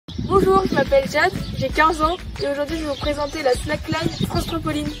Bonjour, je m'appelle Jade, j'ai 15 ans et aujourd'hui je vais vous présenter la Slackline France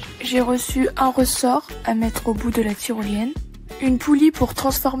Trampoline. J'ai reçu un ressort à mettre au bout de la tyrolienne, une poulie pour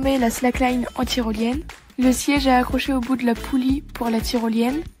transformer la slackline en tyrolienne, le siège à accrocher au bout de la poulie pour la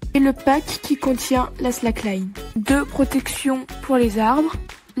tyrolienne et le pack qui contient la slackline. 2 protections pour les arbres,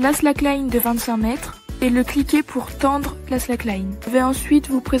 la slackline de 25 mètres et le cliquet pour tendre la slackline. Je vais ensuite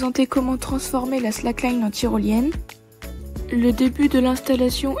vous présenter comment transformer la slackline en tyrolienne. Le début de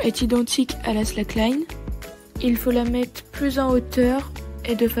l'installation est identique à la slackline. Il faut la mettre plus en hauteur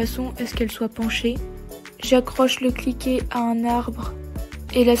et de façon à ce qu'elle soit penchée. J'accroche le cliquet à un arbre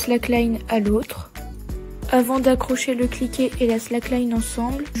et la slackline à l'autre. Avant d'accrocher le cliquet et la slackline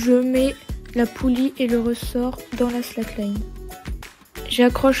ensemble, je mets la poulie et le ressort dans la slackline.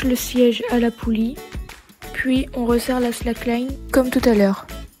 J'accroche le siège à la poulie, puis on resserre la slackline comme tout à l'heure.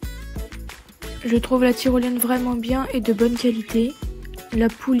 Je trouve la tyrolienne vraiment bien et de bonne qualité. La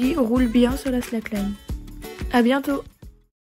poulie roule bien sur la slackline. À bientôt!